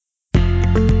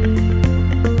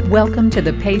Welcome to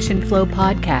the Patient Flow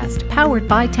Podcast, powered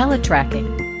by Teletracking.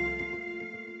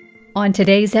 On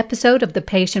today's episode of the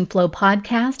Patient Flow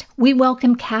Podcast, we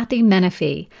welcome Kathy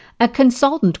Menefee, a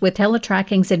consultant with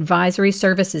Teletracking's advisory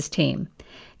services team.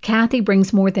 Kathy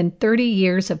brings more than 30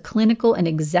 years of clinical and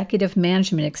executive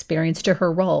management experience to her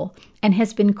role and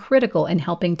has been critical in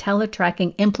helping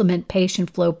Teletracking implement patient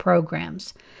flow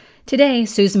programs. Today,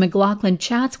 Susan McLaughlin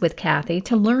chats with Kathy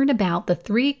to learn about the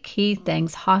 3 key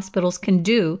things hospitals can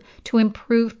do to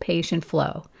improve patient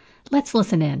flow. Let's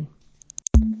listen in.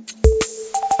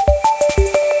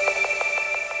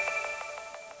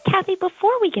 Kathy,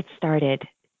 before we get started,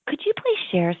 could you please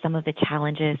share some of the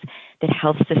challenges that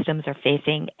health systems are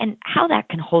facing and how that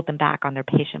can hold them back on their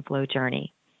patient flow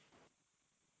journey?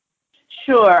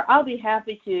 Sure, I'll be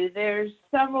happy to. There's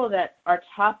several that are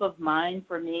top of mind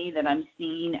for me that I'm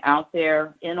seeing out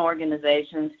there in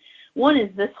organizations. One is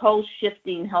this whole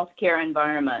shifting healthcare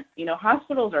environment.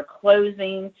 Hospitals are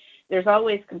closing. There's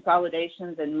always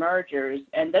consolidations and mergers,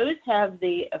 and those have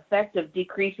the effect of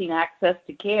decreasing access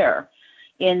to care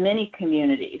in many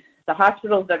communities. The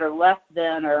hospitals that are left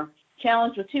then are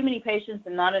challenged with too many patients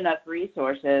and not enough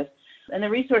resources, and the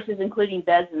resources including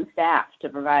beds and staff to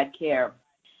provide care.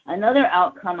 Another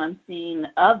outcome I'm seeing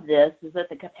of this is that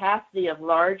the capacity of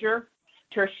larger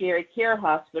tertiary care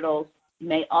hospitals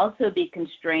may also be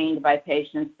constrained by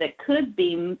patients that could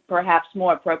be perhaps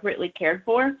more appropriately cared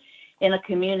for in a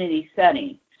community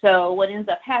setting. So what ends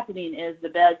up happening is the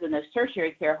beds in those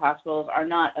tertiary care hospitals are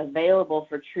not available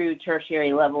for true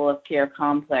tertiary level of care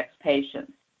complex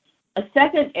patients. A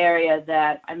second area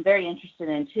that I'm very interested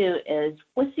in too is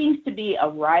what seems to be a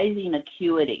rising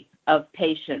acuity of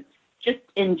patients just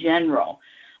in general.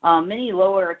 Many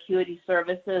lower acuity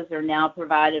services are now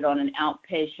provided on an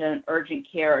outpatient, urgent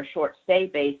care, or short stay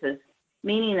basis,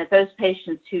 meaning that those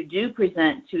patients who do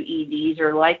present to EDs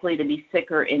are likely to be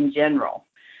sicker in general.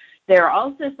 There are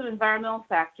also some environmental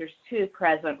factors too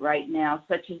present right now,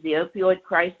 such as the opioid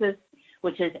crisis,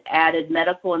 which has added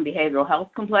medical and behavioral health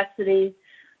complexities,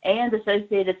 and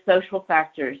associated social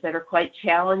factors that are quite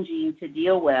challenging to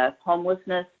deal with: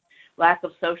 homelessness, lack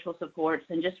of social supports,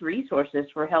 and just resources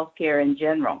for healthcare in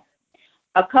general.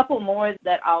 A couple more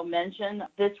that I'll mention.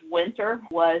 This winter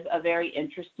was a very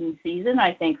interesting season,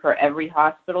 I think, for every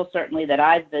hospital, certainly that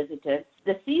I've visited.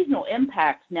 The seasonal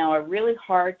impacts now are really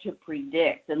hard to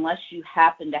predict unless you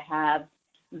happen to have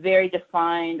very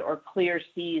defined or clear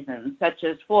seasons, such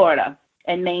as Florida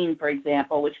and Maine, for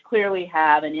example, which clearly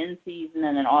have an in-season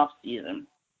and an off-season.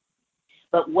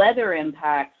 But weather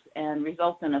impacts and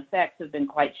resultant effects have been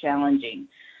quite challenging.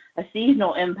 A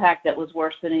seasonal impact that was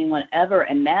worse than anyone ever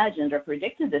imagined or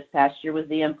predicted this past year was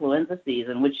the influenza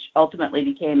season, which ultimately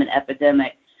became an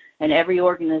epidemic. And every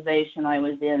organization I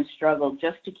was in struggled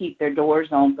just to keep their doors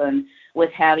open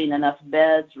with having enough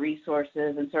beds,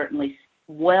 resources, and certainly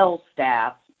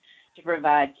well-staffed to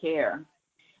provide care.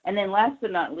 And then last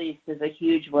but not least is a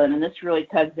huge one, and this really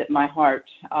tugs at my heart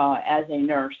as a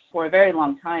nurse for a very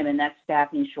long time, and that's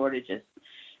staffing shortages.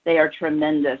 They are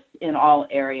tremendous in all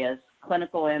areas: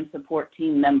 clinical and support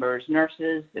team members,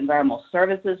 nurses, environmental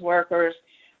services workers,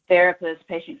 therapists,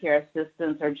 patient care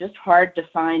assistants are just hard to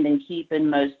find and keep in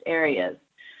most areas.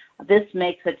 This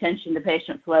makes attention to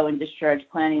patient flow and discharge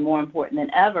planning more important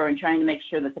than ever, and trying to make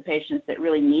sure that the patients that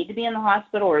really need to be in the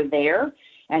hospital are there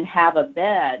and have a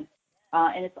bed.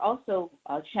 And it's also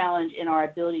a challenge in our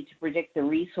ability to predict the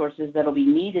resources that will be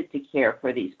needed to care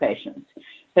for these patients.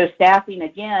 So staffing,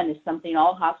 again, is something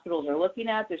all hospitals are looking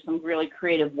at. There's some really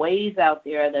creative ways out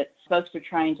there that folks are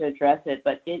trying to address it,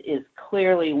 but it is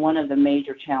clearly one of the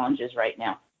major challenges right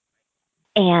now.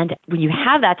 And when you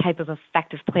have that type of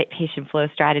effective patient flow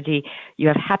strategy, you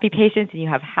have happy patients and you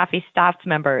have happy staff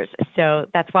members. So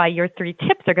that's why your 3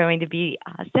 tips are going to be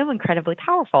so incredibly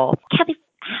powerful. Kathy,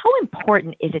 how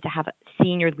important is it to have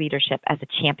senior leadership as a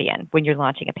champion when you're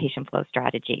launching a patient flow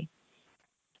strategy?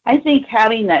 I think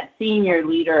having that senior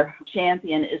leader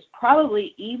champion is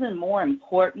probably even more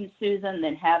important, Susan,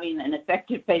 than having an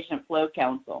effective patient flow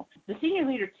council. The senior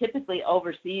leader typically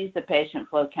oversees the patient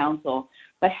flow council,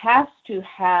 but has to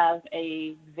have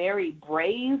a very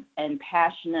brave and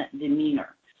passionate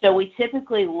demeanor. So we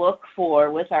typically look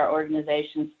for, with our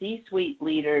organization, C-suite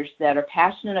leaders that are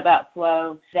passionate about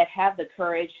flow, that have the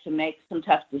courage to make some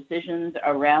tough decisions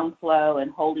around flow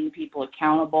and holding people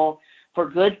accountable for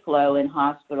good flow in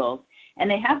hospitals. And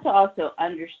they have to also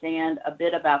understand a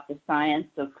bit about the science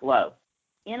of flow.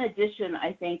 In addition,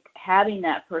 I think having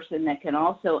that person that can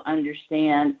also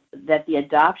understand that the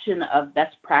adoption of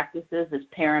best practices is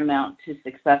paramount to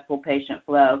successful patient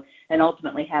flow and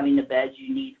ultimately having the beds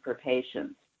you need for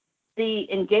patients.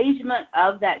 The engagement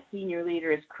of that senior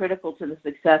leader is critical to the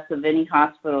success of any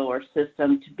hospital or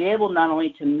system to be able not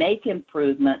only to make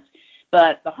improvements,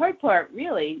 but the hard part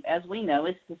really, as we know,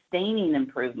 is sustaining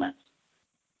improvements.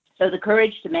 So the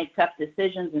courage to make tough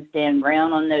decisions and stand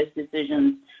ground on those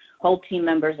decisions, hold team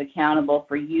members accountable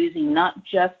for using not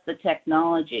just the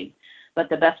technology, but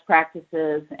the best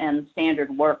practices and standard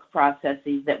work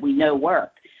processes that we know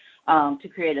work to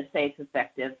create a safe,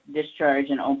 effective discharge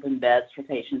and open beds for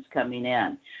patients coming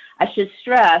in. I should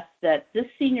stress that this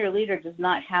senior leader does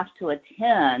not have to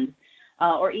attend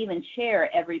or even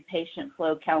chair every patient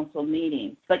flow council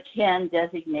meeting, but can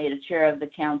designate a chair of the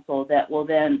council that will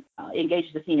then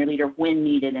engage the senior leader when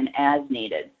needed and as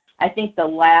needed. I think the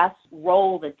last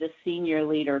role that this senior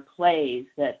leader plays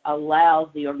that allows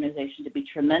the organization to be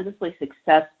tremendously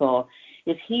successful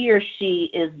is he or she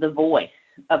is the voice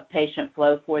of patient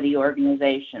flow for the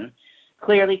organization,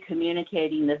 clearly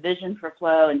communicating the vision for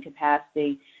flow and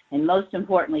capacity, and most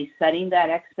importantly, setting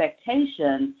that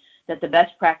expectation that the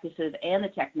best practices and the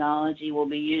technology will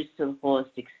be used to the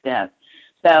fullest extent.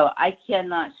 So I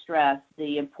cannot stress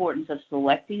the importance of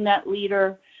selecting that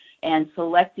leader and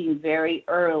selecting very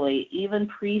early, even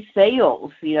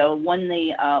pre-sales, when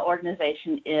the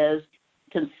organization is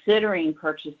considering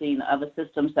purchasing of a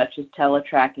system such as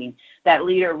teletracking. That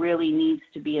leader really needs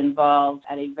to be involved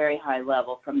at a very high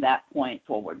level from that point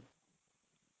forward.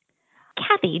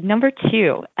 Kathy, number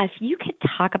 2, if you could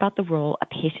talk about the role a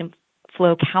patient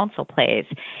flow council plays,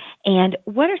 and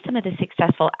what are some of the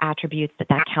successful attributes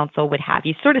that council would have?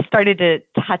 You sort of started to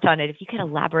touch on it. If you could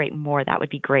elaborate more, that would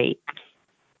be great.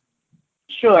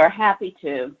 Sure, happy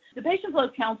to. The Patient Flow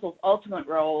Council's ultimate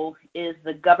role is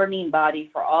the governing body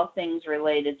for all things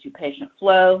related to patient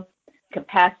flow,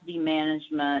 capacity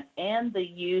management, and the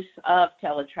use of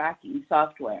teletracking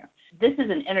software. This is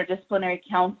an interdisciplinary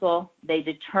council. They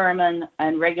determine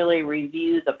and regularly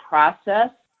review the process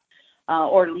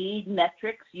or lead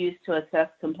metrics used to assess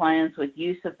compliance with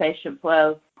use of patient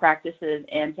flow practices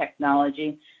and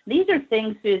technology. These are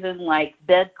things, Susan, like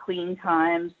bed clean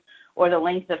times or the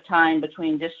length of time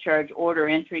between discharge order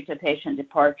entry to patient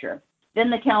departure. Then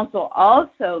the council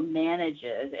also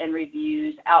manages and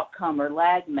reviews outcome or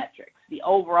lag metrics, the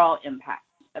overall impact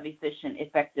of efficient,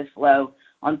 effective flow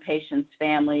on patients,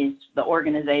 families, the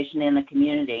organization, and the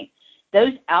community.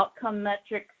 Those outcome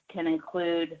metrics can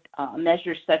include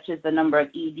measures such as the number of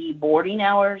ED boarding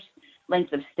hours,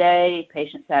 length of stay,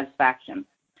 patient satisfaction.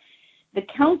 The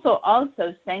council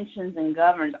also sanctions and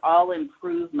governs all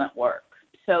improvement work.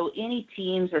 So any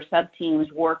teams or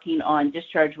sub-teams working on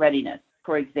discharge readiness,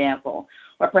 for example,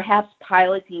 or perhaps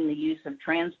piloting the use of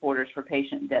transporters for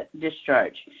patient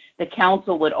discharge, the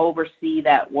council would oversee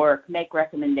that work, make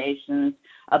recommendations,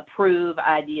 approve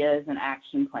ideas and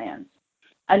action plans.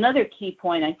 Another key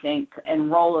point, I think,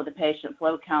 and role of the Patient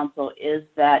Flow Council is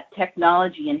that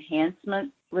technology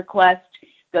enhancement requests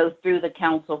go through the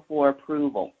council for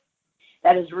approval.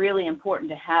 That is really important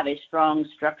to have a strong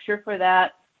structure for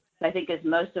that. I think, as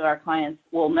most of our clients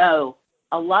will know,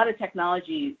 a lot of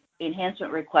technology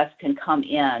enhancement requests can come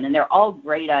in, and they're all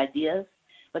great ideas,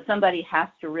 but somebody has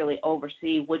to really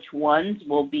oversee which ones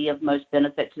will be of most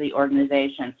benefit to the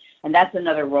organization, and that's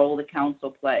another role the council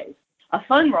plays. A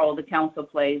fun role the council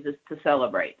plays is to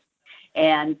celebrate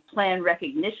and plan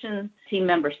recognition, team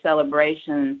member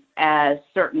celebrations as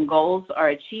certain goals are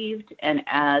achieved and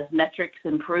as metrics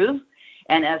improve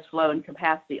and as flow and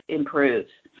capacity improves.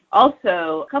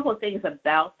 Also, a couple of things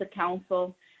about the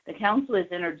council. The council is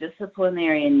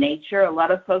interdisciplinary in nature. A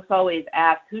lot of folks always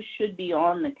ask who should be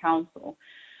on the council.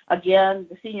 Again,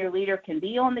 the senior leader can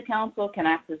be on the council, can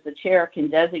act as the chair, can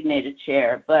designate a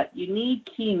chair, but you need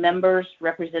key members,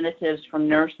 representatives from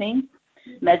nursing,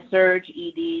 med-surg,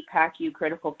 ED, PACU,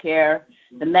 critical care,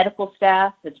 the medical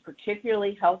staff. It's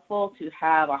particularly helpful to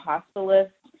have a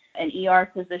hospitalist, an ER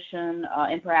physician,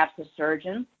 and perhaps a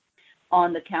surgeon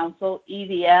on the council,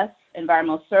 EVS,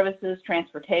 environmental services,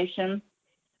 transportation.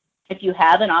 If you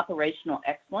have an operational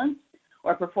excellence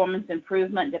or performance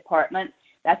improvement department,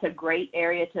 that's a great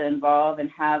area to involve and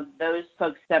have those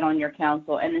folks set on your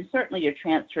council. And then certainly your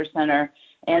transfer center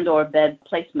and or bed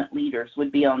placement leaders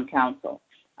would be on council.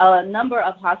 A number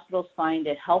of hospitals find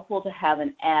it helpful to have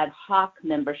an ad hoc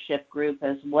membership group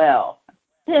as well.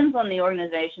 Depends on the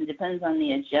organization, depends on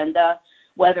the agenda,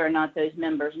 whether or not those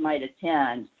members might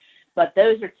attend. But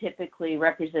those are typically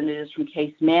representatives from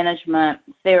case management,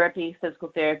 therapy,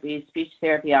 physical therapy, speech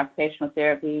therapy, occupational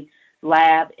therapy,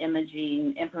 lab,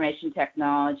 imaging, information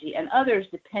technology, and others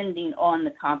depending on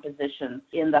the composition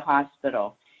in the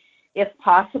hospital. If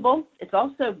possible, it's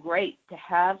also great to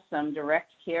have some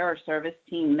direct care or service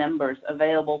team members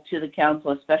available to the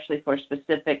council, especially for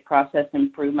specific process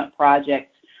improvement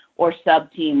projects or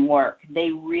sub-team work.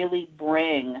 They really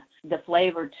bring the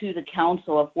flavor to the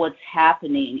council of what's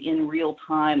happening in real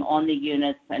time on the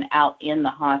units and out in the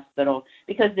hospital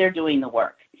because they're doing the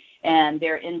work. And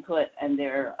their input and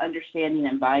their understanding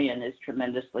and buy-in is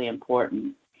tremendously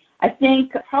important. I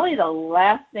think probably the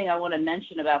last thing I want to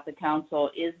mention about the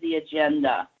council is the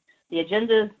agenda. The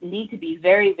agendas need to be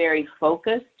very, very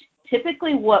focused.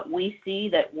 Typically what we see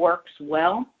that works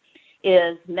well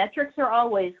is metrics are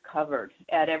always covered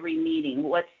at every meeting.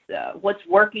 What's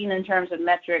working in terms of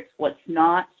metrics, what's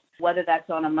not, whether that's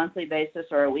on a monthly basis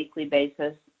or a weekly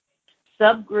basis.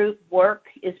 Subgroup work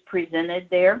is presented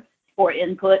there for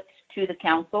input to the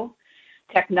council.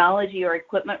 Technology or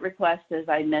equipment requests, as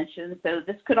I mentioned. So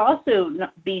this could also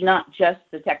be not just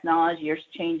the technology or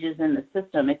changes in the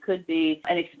system. It could be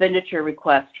an expenditure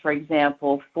request, for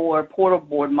example, for portal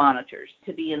board monitors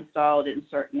to be installed in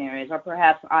certain areas, or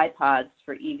perhaps iPods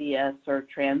for EVS or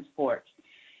transport.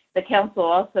 The council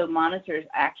also monitors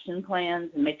action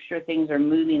plans and makes sure things are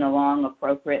moving along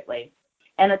appropriately.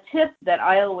 And a tip that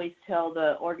I always tell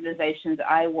the organizations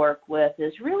I work with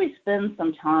is really spend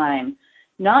some time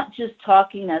not just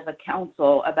talking as a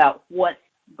council about what's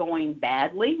going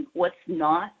badly, what's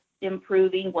not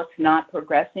improving, what's not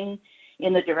progressing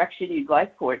in the direction you'd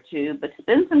like for it to, but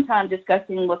spend some time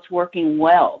discussing what's working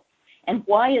well and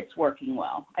why it's working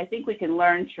well. I think we can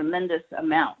learn tremendous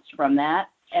amounts from that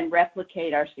and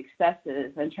replicate our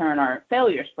successes and turn our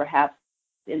failures perhaps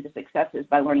into successes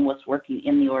by learning what's working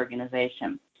in the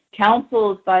organization.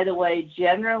 Councils, by the way,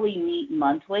 generally meet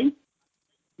monthly.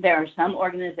 There are some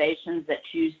organizations that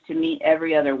choose to meet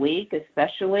every other week,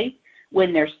 especially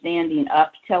when they're standing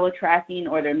up teletracking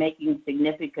or they're making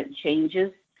significant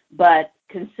changes, but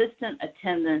consistent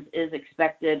attendance is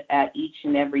expected at each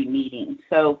and every meeting.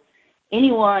 So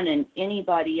anyone and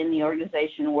anybody in the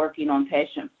organization working on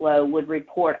patient flow would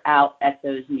report out at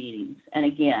those meetings. And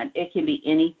again, it can be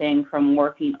anything from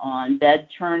working on bed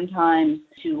turn times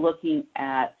to looking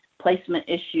at placement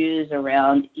issues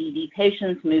around ED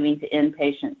patients moving to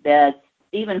inpatient beds,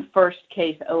 even first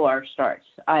case OR starts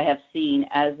I have seen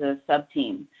as a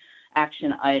sub-team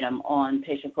action item on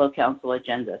patient flow council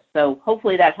agendas. So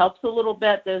hopefully that helps a little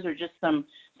bit. Those are just some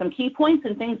key points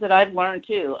and things that I've learned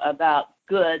too about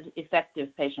good, effective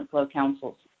patient flow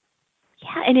councils.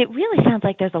 Yeah, and it really sounds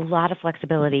like there's a lot of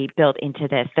flexibility built into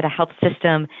this, that a health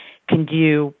system can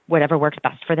do whatever works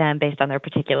best for them based on their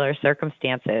particular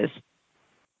circumstances.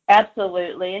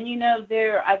 Absolutely. And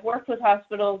I've worked with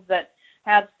hospitals that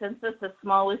have census as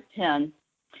small as 10,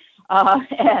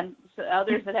 and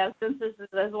others that have censuses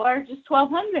as large as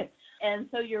 1,200. And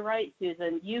so you're right,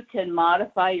 Susan. You can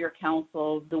modify your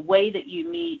council, the way that you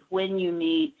meet, when you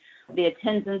meet, the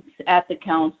attendance at the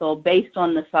council based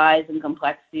on the size and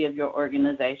complexity of your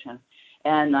organization.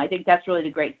 And I think that's really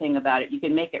the great thing about it. You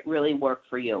can make it really work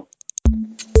for you.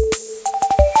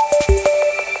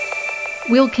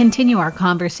 We'll continue our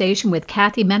conversation with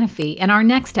Kathy Menefee in our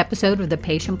next episode of the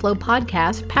Patient Flow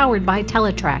podcast powered by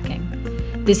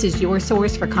Teletracking. This is your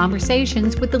source for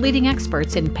conversations with the leading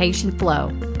experts in patient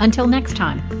flow. Until next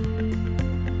time.